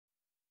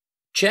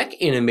Czech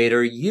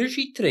animator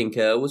Jiří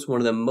Trnka was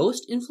one of the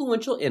most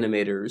influential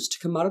animators to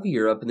come out of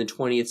Europe in the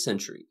 20th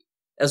century,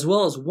 as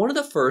well as one of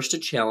the first to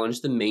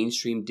challenge the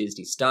mainstream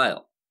Disney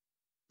style.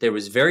 There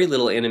was very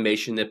little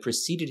animation that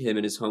preceded him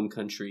in his home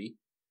country,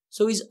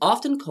 so he's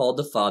often called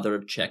the father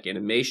of Czech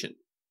animation.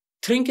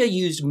 Trnka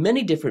used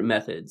many different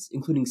methods,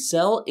 including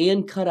cell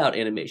and cutout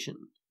animation,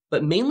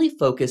 but mainly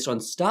focused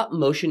on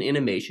stop-motion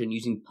animation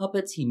using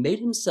puppets he made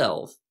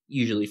himself,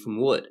 usually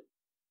from wood.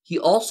 He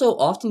also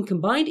often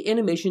combined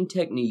animation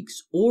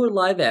techniques or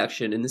live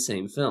action in the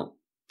same film.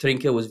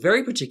 Trnka was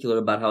very particular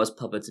about how his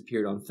puppets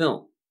appeared on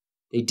film.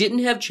 They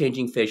didn't have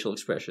changing facial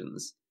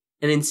expressions,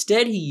 and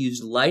instead he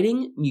used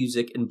lighting,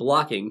 music, and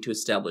blocking to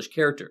establish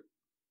character.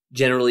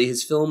 Generally,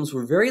 his films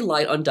were very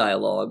light on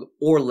dialogue,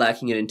 or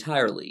lacking it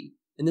entirely,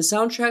 and the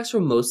soundtracks were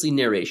mostly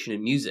narration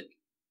and music.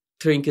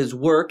 Trnka's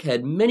work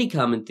had many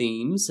common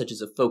themes, such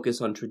as a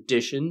focus on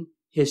tradition,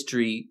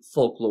 history,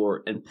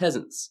 folklore, and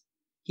peasants.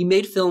 He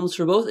made films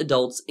for both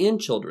adults and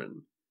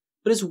children,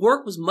 but his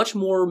work was much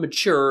more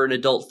mature and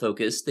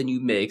adult-focused than you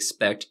may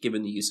expect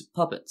given the use of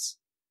puppets.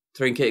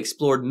 Trnka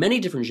explored many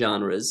different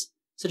genres,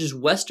 such as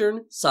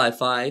Western,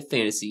 sci-fi,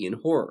 fantasy,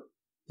 and horror.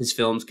 His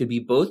films could be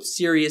both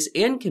serious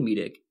and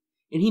comedic,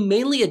 and he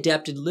mainly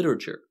adapted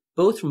literature,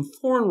 both from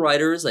foreign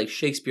writers like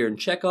Shakespeare and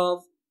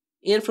Chekhov,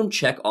 and from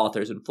Czech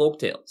authors and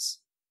folktales.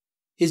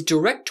 His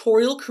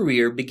directorial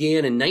career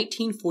began in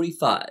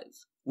 1945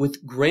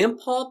 with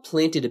Grandpa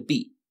Planted a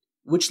Beet,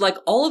 which, like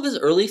all of his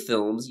early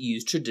films,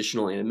 used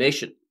traditional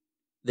animation.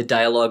 The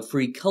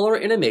dialogue-free color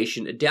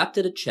animation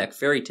adapted a Czech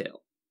fairy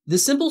tale. The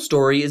simple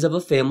story is of a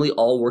family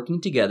all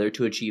working together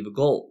to achieve a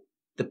goal.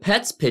 The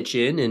pets pitch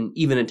in, and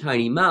even a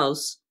tiny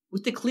mouse,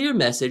 with the clear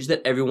message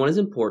that everyone is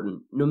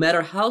important, no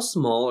matter how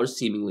small or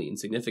seemingly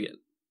insignificant.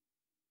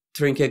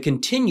 Trnka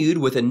continued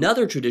with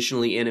another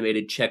traditionally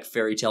animated Czech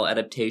fairy tale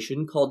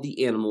adaptation called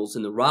The Animals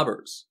and the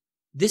Robbers.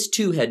 This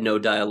too had no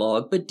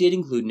dialogue, but did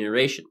include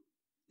narration.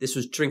 This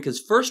was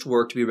Trnka's first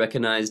work to be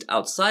recognized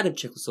outside of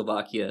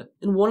Czechoslovakia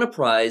and won a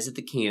prize at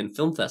the Cannes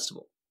Film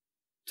Festival.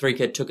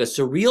 Trnka took a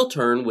surreal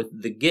turn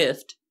with The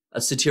Gift,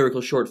 a satirical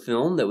short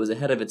film that was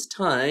ahead of its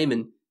time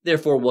and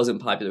therefore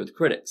wasn't popular with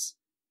critics.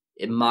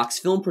 It mocks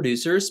film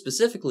producers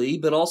specifically,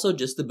 but also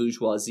just the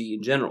bourgeoisie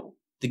in general.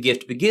 The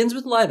Gift begins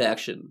with live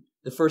action,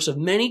 the first of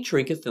many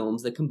Trnka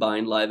films that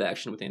combined live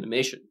action with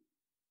animation.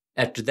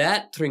 After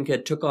that,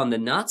 Trnka took on the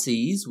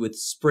Nazis with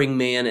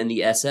Springman and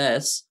the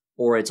SS,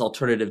 or its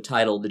alternative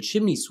title, The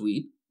Chimney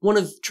Sweep, one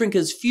of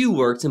Trnka's few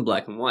works in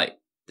black and white.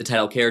 The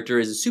title character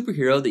is a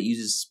superhero that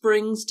uses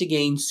springs to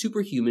gain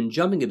superhuman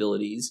jumping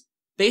abilities,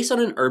 based on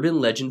an urban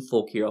legend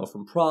folk hero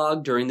from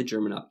Prague during the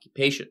German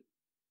occupation.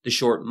 The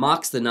short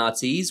mocks the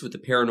Nazis with the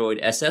paranoid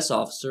SS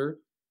officer,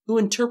 who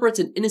interprets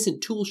an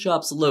innocent tool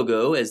shop's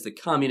logo as the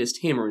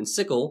communist hammer and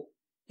sickle,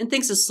 and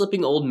thinks a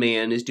slipping old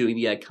man is doing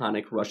the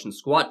iconic Russian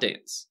squat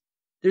dance.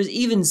 There's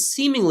even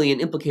seemingly an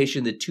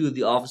implication that two of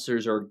the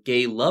officers are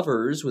gay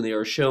lovers when they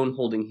are shown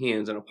holding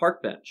hands on a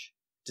park bench.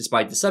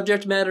 Despite the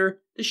subject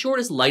matter, the short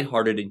is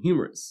lighthearted and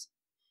humorous.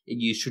 It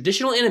used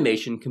traditional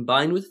animation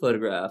combined with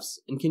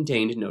photographs and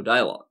contained no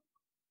dialogue.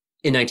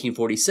 In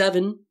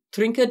 1947,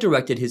 Trnka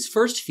directed his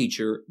first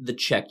feature, The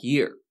Czech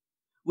Year.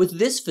 With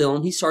this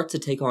film, he starts to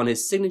take on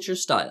his signature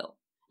style,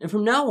 and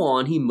from now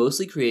on, he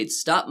mostly creates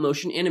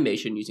stop-motion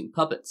animation using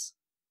puppets.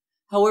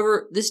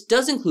 However, this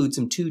does include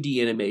some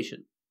 2D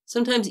animation,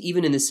 sometimes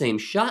even in the same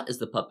shot as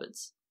the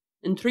puppets,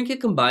 and Trnka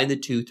combined the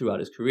two throughout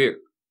his career.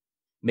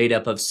 Made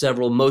up of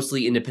several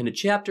mostly independent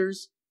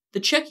chapters, The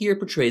Czech Year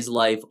portrays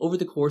life over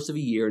the course of a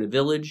year in a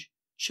village,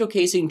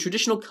 showcasing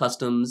traditional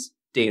customs,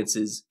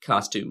 dances,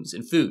 costumes,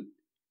 and food.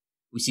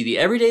 We see the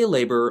everyday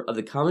labor of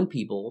the common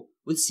people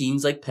with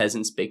scenes like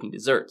peasants baking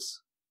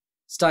desserts.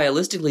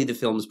 Stylistically, the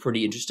film is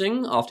pretty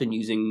interesting, often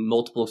using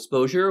multiple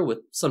exposure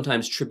with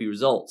sometimes trippy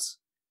results.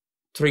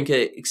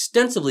 Trnka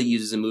extensively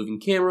uses a moving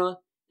camera,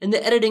 and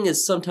the editing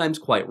is sometimes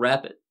quite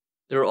rapid.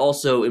 There are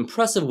also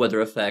impressive weather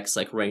effects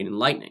like rain and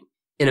lightning.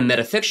 In a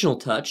metafictional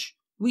touch,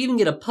 we even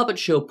get a puppet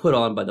show put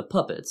on by the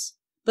puppets,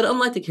 but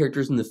unlike the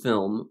characters in the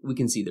film, we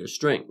can see their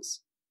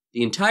strings.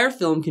 The entire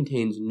film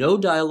contains no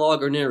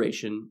dialogue or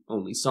narration,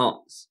 only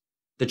songs.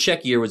 The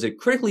Czech Year was a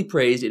critically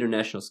praised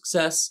international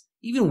success,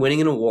 even winning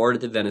an award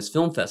at the Venice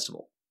Film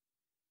Festival.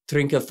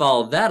 Trnka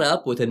followed that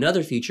up with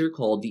another feature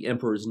called The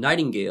Emperor's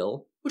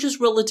Nightingale, which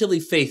is relatively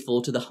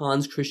faithful to the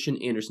Hans Christian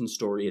Andersen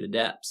story it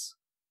adapts.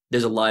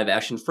 There's a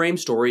live-action frame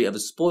story of a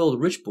spoiled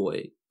rich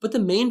boy, but the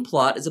main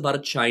plot is about a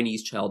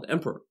Chinese child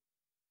emperor.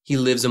 He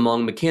lives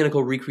among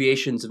mechanical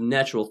recreations of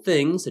natural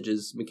things, such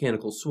as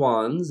mechanical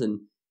swans,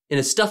 and in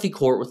a stuffy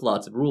court with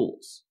lots of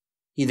rules.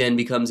 He then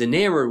becomes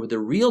enamored with the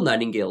real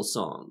Nightingale's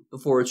song,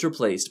 before it's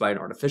replaced by an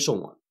artificial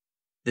one.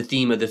 The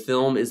theme of the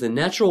film is the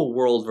natural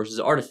world versus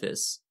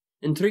artifice,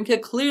 and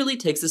Trnka clearly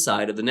takes the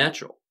side of the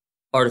natural.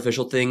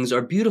 Artificial things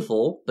are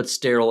beautiful, but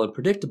sterile and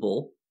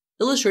predictable,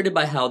 illustrated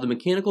by how the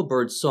mechanical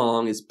bird's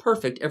song is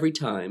perfect every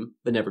time,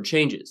 but never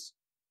changes.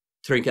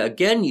 Trnka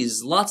again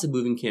uses lots of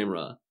moving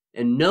camera,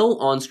 and no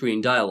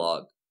on-screen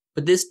dialogue,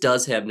 but this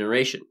does have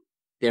narration.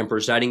 The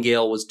Emperor's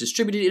Nightingale was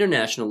distributed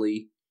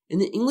internationally,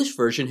 and the English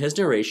version has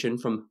narration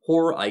from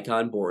horror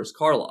icon Boris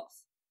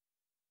Karloff.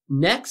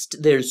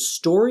 Next, there's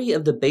Story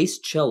of the Bass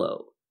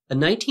Cello, a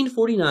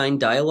 1949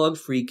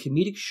 dialogue-free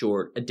comedic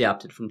short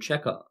adapted from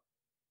Chekhov.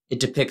 It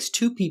depicts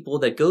two people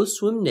that go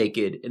swim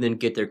naked and then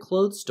get their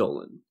clothes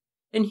stolen,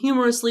 and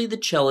humorously the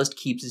cellist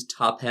keeps his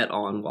top hat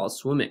on while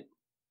swimming.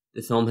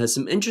 The film has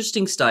some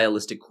interesting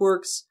stylistic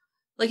quirks,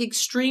 like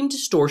extreme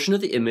distortion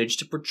of the image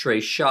to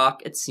portray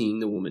shock at seeing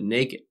the woman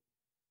naked.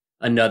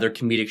 Another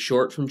comedic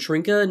short from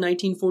Trnka in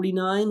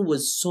 1949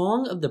 was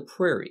Song of the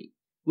Prairie,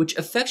 which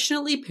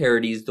affectionately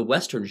parodies the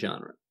Western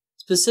genre,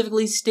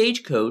 specifically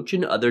Stagecoach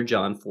and other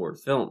John Ford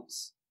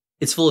films.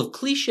 It's full of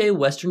cliché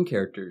Western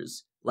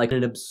characters, like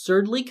an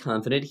absurdly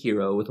confident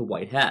hero with a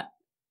white hat.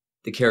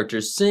 The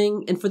characters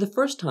sing, and for the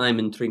first time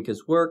in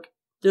Trnka's work,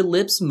 their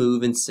lips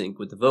move in sync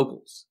with the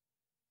vocals.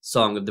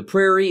 Song of the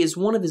Prairie is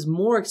one of his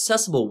more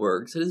accessible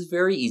works and is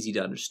very easy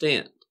to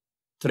understand.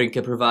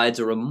 Trnka provides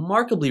a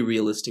remarkably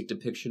realistic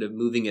depiction of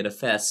moving at a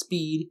fast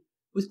speed,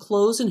 with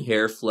clothes and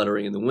hair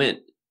fluttering in the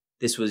wind.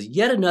 This was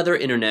yet another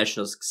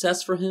international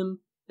success for him,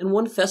 and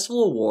won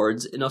festival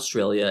awards in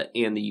Australia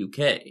and the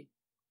UK.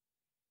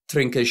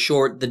 Trnka's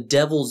short The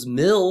Devil's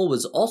Mill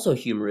was also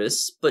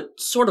humorous, but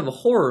sort of a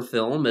horror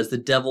film as the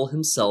devil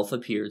himself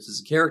appears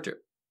as a character.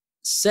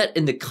 Set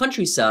in the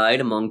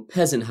countryside among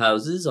peasant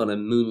houses on a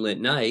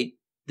moonlit night,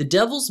 The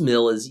Devil's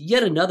Mill is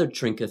yet another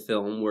Trnka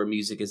film where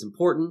music is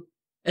important,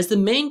 as the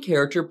main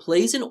character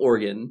plays an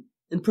organ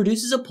and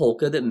produces a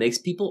polka that makes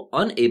people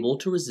unable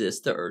to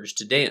resist the urge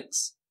to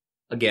dance.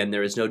 Again,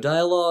 there is no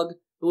dialogue,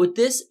 but with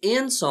this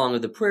and Song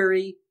of the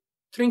Prairie,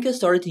 Trnka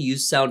started to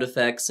use sound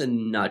effects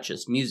and not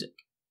just music.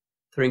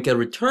 Trnka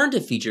returned to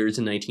features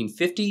in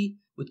 1950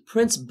 with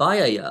Prince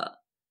Bayaya,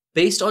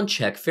 based on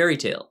Czech fairy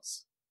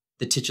tales.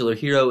 The titular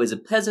hero is a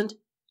peasant,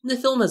 and the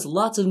film has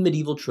lots of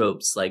medieval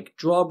tropes like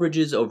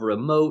drawbridges over a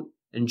moat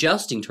and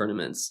jousting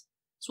tournaments,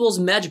 as well as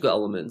magical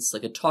elements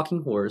like a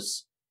talking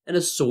horse and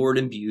a sword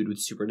imbued with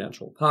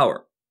supernatural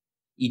power.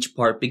 Each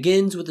part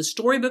begins with a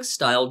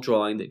storybook-style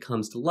drawing that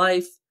comes to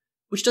life,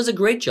 which does a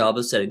great job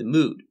of setting the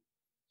mood.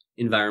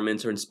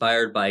 Environments are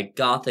inspired by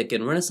Gothic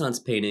and Renaissance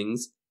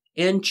paintings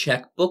and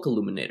Czech book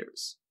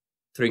illuminators.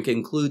 Trnka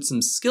includes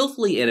some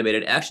skillfully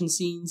animated action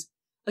scenes,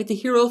 like the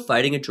hero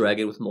fighting a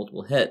dragon with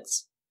multiple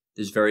heads.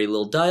 There's very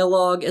little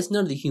dialogue, as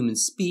none of the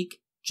humans speak,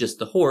 just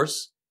the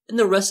horse, and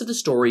the rest of the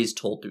story is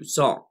told through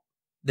song.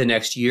 The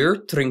next year,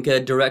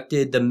 Trnka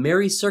directed The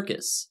Merry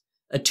Circus,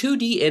 a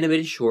 2D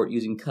animated short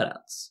using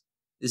cutouts.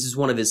 This is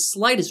one of his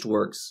slightest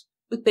works,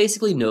 with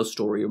basically no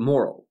story or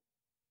moral.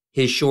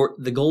 His short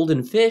The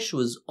Golden Fish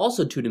was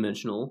also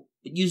two-dimensional,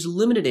 but used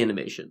limited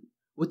animation,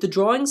 with the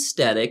drawings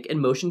static and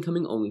motion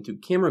coming only through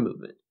camera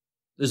movement.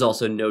 There's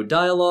also no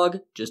dialogue,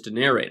 just a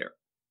narrator.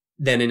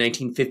 Then in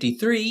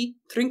 1953,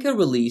 Trnka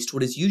released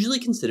what is usually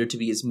considered to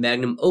be his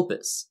magnum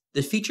opus,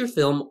 the feature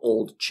film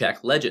Old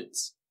Czech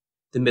Legends.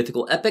 The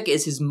mythical epic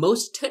is his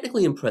most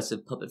technically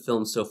impressive puppet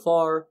film so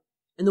far,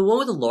 and the one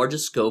with the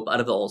largest scope out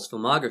of all his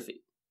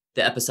filmography.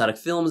 The episodic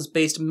film is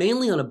based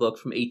mainly on a book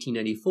from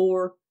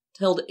 1894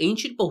 titled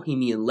Ancient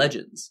Bohemian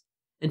Legends,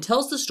 and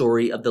tells the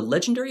story of the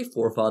legendary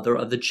forefather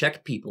of the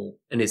Czech people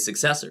and his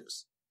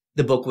successors.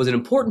 The book was an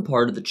important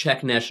part of the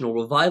Czech national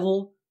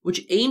revival,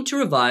 which aimed to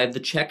revive the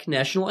Czech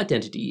national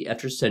identity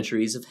after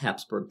centuries of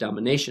Habsburg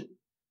domination.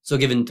 So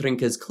given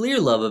Trnka's clear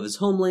love of his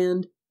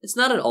homeland, it's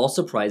not at all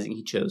surprising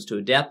he chose to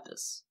adapt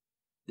this.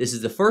 This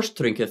is the first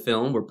Trnka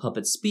film where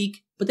puppets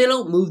speak, but they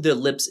don't move their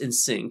lips in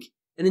sync,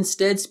 and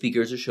instead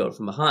speakers are shown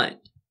from behind.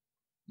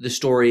 The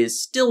story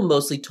is still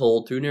mostly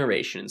told through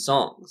narration and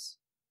songs.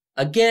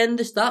 Again,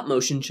 the stop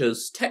motion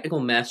shows technical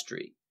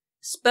mastery,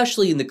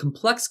 especially in the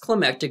complex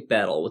climactic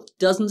battle with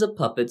dozens of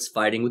puppets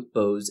fighting with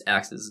bows,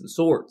 axes, and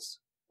swords.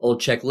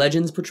 Old Czech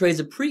Legends portrays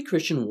a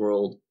pre-Christian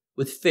world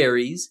with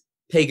fairies,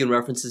 pagan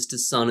references to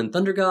sun and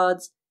thunder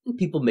gods, and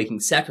people making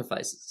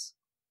sacrifices.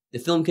 The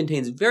film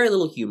contains very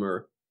little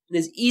humor and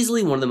is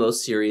easily one of the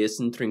most serious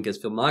in Trnka's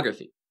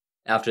filmography.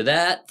 After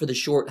that, for the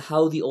short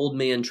How the Old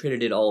Man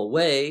Traded It All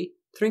Away,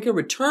 Trnka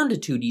returned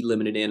to 2D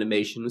limited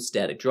animation with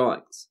static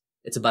drawings.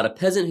 It's about a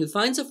peasant who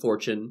finds a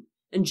fortune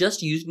and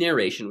just used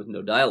narration with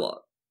no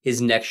dialogue.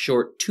 His next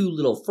short, Two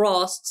Little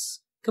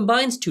Frosts,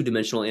 combines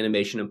two-dimensional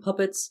animation and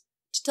puppets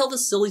to tell the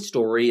silly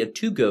story of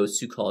two ghosts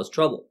who cause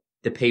trouble.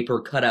 The paper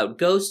cutout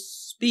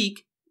ghosts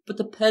speak, but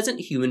the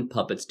peasant human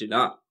puppets do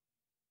not.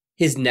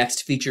 His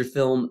next feature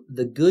film,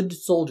 The Good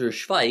Soldier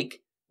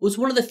Schweik, was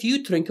one of the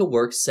few Trnka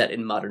works set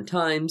in modern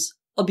times,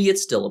 albeit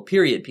still a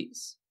period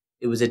piece.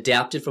 It was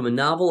adapted from a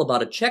novel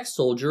about a Czech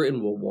soldier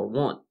in World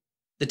War I.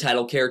 The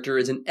title character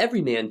is an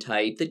everyman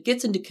type that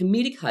gets into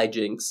comedic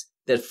hijinks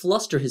that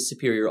fluster his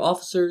superior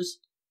officers,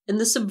 and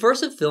the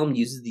subversive film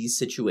uses these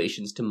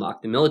situations to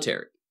mock the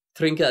military.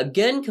 Trnka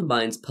again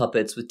combines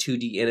puppets with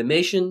 2D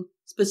animation,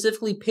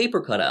 specifically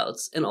paper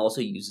cutouts, and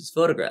also uses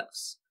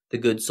photographs. The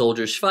Good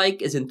Soldier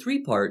Schweik is in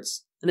 3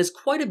 parts, and has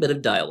quite a bit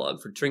of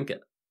dialogue for Trnka.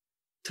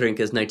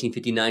 Trnka's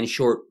 1959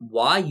 short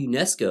Why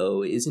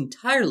UNESCO is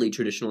entirely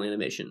traditional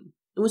animation,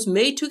 and was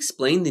made to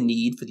explain the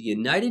need for the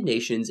United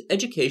Nations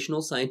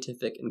Educational,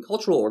 Scientific, and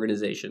Cultural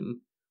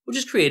Organization, which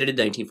was created in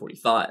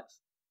 1945.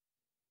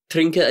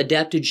 Trnka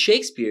adapted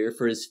Shakespeare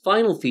for his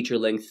final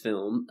feature-length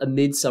film, A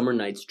Midsummer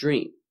Night's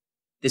Dream.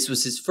 This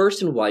was his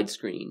first in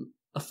widescreen,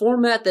 a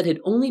format that had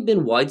only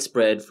been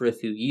widespread for a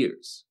few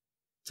years.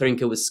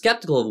 Trnka was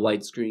skeptical of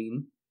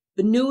widescreen,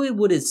 but knew it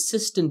would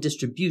assist in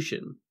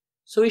distribution,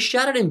 so he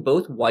shot it in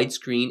both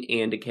widescreen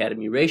and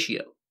Academy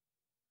ratio.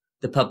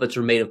 The puppets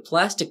were made of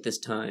plastic this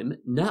time,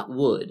 not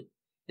wood,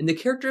 and the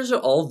characters are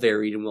all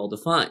varied and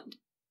well-defined.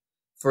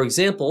 For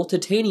example,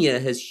 Titania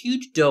has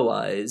huge doe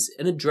eyes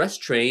and a dress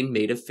train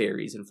made of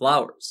fairies and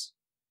flowers.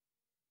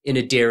 In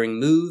a daring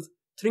move,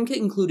 Trnka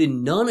included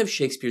none of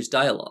Shakespeare's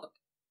dialogue,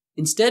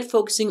 instead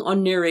focusing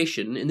on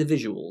narration and the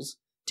visuals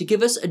to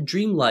give us a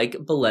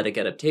dreamlike balletic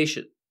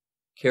adaptation.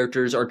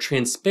 Characters are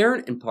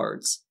transparent in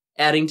parts,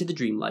 adding to the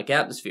dreamlike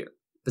atmosphere.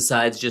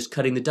 Besides just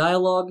cutting the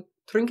dialogue,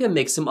 Trnka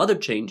makes some other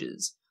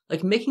changes,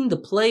 like making the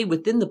play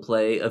within the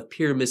play of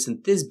Pyramus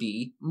and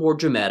Thisbe more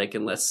dramatic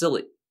and less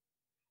silly.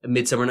 A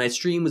Midsummer Night's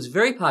Dream was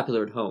very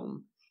popular at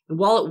home, and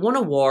while it won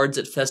awards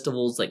at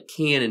festivals like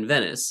Cannes and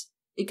Venice,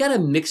 it got a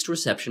mixed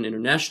reception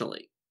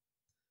internationally.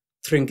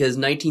 Trnka's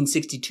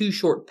 1962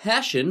 short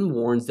Passion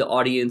warns the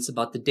audience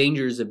about the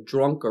dangers of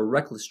drunk or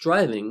reckless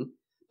driving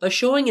by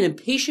showing an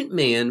impatient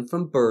man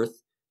from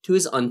birth to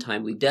his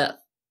untimely death.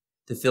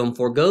 The film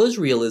forgoes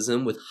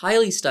realism with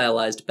highly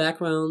stylized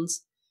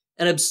backgrounds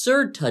and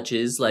absurd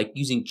touches like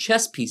using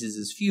chess pieces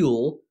as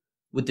fuel,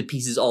 with the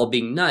pieces all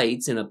being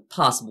knights and a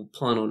possible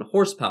pun on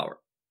horsepower.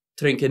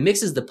 Trnka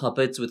mixes the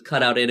puppets with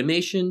cutout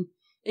animation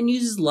and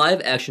uses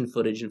live action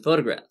footage and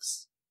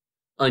photographs.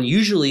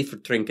 Unusually for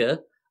Trnka,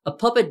 a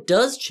puppet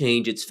does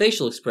change its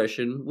facial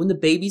expression when the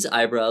baby's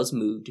eyebrows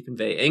move to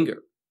convey anger.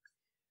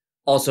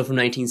 Also from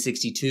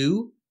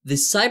 1962, the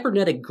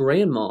Cybernetic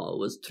Grandma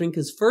was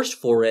Trnka's first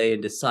foray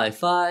into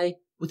sci-fi,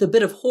 with a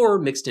bit of horror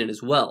mixed in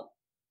as well.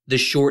 The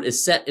short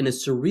is set in a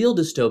surreal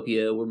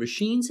dystopia where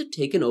machines have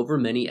taken over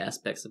many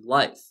aspects of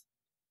life.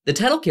 The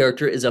title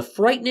character is a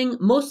frightening,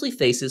 mostly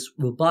faceless,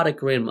 robotic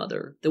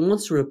grandmother that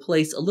wants to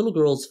replace a little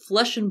girl's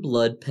flesh and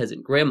blood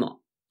peasant grandma.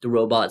 The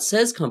robot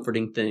says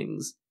comforting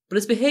things, but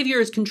its behavior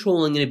is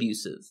controlling and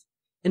abusive,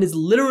 and is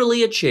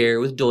literally a chair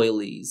with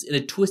doilies in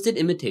a twisted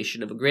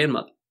imitation of a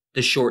grandmother.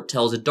 The short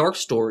tells a dark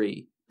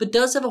story, but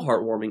does have a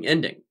heartwarming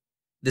ending.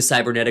 The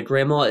Cybernetic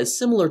Grandma is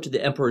similar to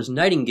the Emperor's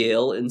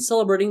Nightingale in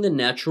celebrating the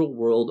natural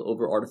world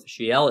over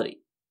artificiality.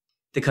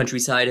 The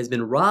countryside has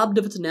been robbed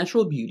of its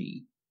natural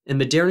beauty, and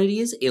modernity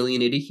has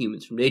alienated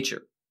humans from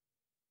nature.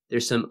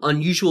 There's some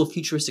unusual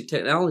futuristic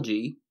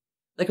technology,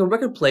 like a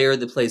record player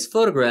that plays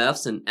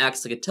photographs and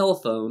acts like a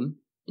telephone,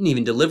 and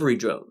even delivery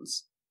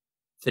drones.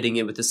 Fitting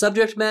in with the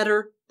subject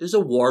matter, there's a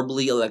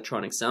warbly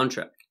electronic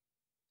soundtrack.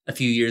 A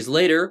few years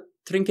later,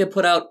 Trnka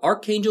put out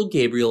Archangel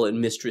Gabriel and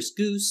Mistress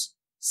Goose,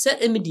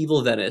 set in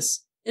medieval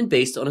Venice and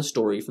based on a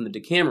story from the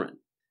Decameron.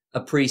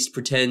 A priest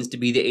pretends to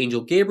be the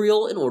angel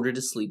Gabriel in order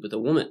to sleep with a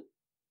woman.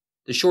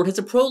 The short has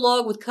a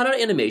prologue with cutout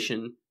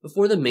animation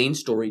before the main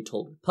story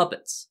told with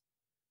puppets.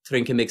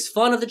 Trnka makes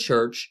fun of the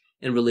church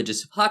and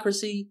religious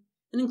hypocrisy,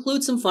 and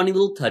includes some funny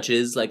little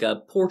touches like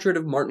a portrait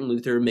of Martin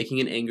Luther making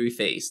an angry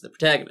face at the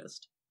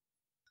protagonist.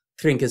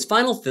 Trnka's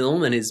final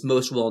film, and his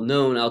most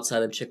well-known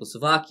outside of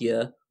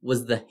Czechoslovakia,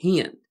 was The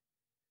Hand.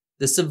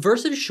 The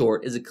subversive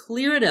short is a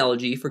clear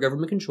analogy for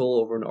government control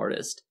over an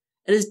artist,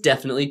 and is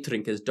definitely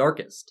Trnka's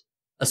darkest.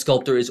 A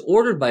sculptor is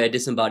ordered by a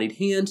disembodied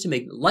hand to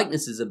make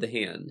likenesses of the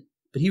hand,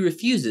 but he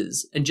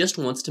refuses and just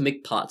wants to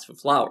make pots for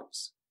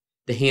flowers.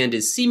 The hand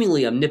is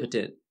seemingly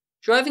omnipotent,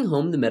 driving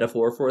home the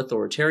metaphor for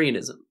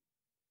authoritarianism.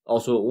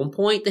 Also at one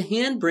point, the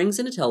hand brings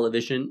in a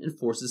television and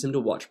forces him to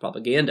watch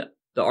propaganda.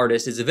 The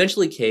artist is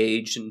eventually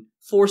caged and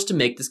forced to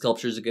make the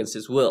sculptures against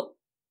his will.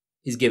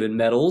 He's given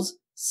medals,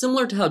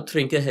 similar to how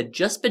Trnka had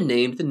just been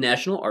named the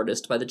national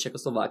artist by the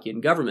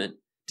Czechoslovakian government,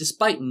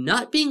 despite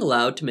not being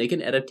allowed to make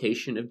an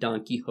adaptation of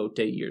Don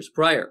Quixote years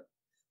prior.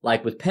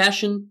 Like with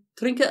Passion,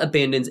 Trnka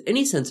abandons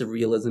any sense of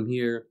realism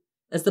here,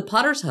 as the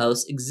Potter's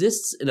house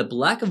exists in a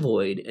black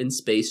void and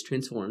space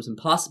transforms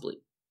impossibly.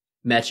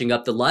 Matching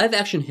up the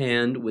live-action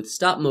hand with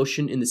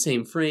stop-motion in the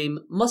same frame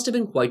must have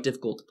been quite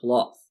difficult to pull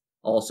off.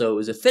 Also, it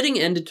was a fitting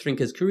end to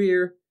Trnka's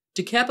career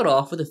to cap it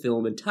off with a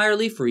film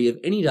entirely free of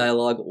any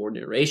dialogue or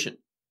narration.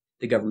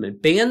 The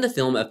government banned the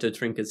film after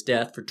Trnka's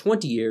death for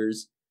 20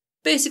 years,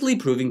 basically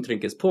proving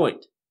Trnka's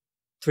point.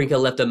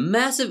 Trnka left a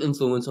massive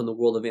influence on the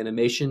world of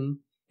animation,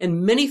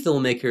 and many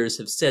filmmakers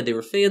have said they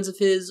were fans of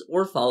his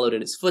or followed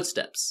in his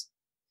footsteps.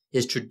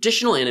 His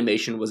traditional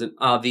animation was an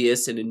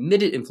obvious and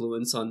admitted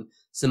influence on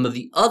some of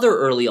the other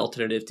early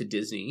alternatives to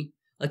Disney,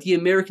 like the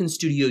American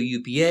studio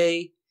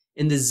UPA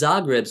and the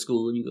Zagreb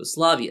school in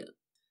Yugoslavia.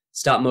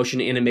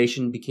 Stop-motion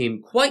animation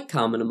became quite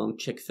common among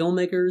Czech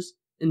filmmakers,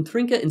 and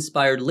Trnka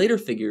inspired later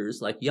figures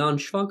like Jan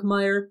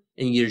Švankmajer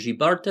and Jiří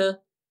Barta,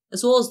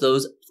 as well as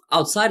those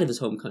outside of his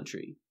home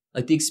country,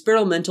 like the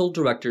experimental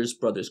directors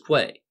Brothers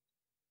Quay.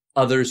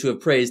 Others who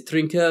have praised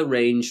Trnka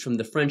ranged from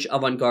the French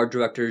avant-garde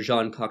director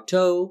Jean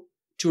Cocteau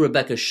to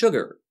Rebecca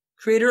Sugar,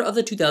 creator of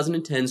the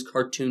 2010s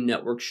Cartoon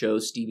Network show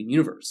Steven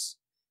Universe.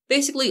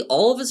 Basically,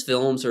 all of his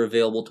films are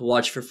available to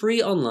watch for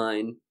free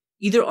online,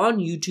 either on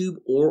YouTube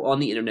or on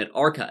the Internet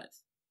Archive.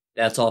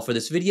 That's all for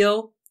this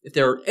video. If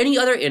there are any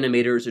other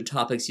animators or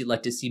topics you'd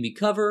like to see me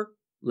cover,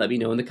 let me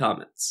know in the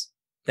comments.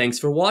 Thanks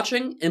for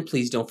watching, and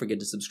please don't forget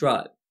to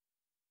subscribe.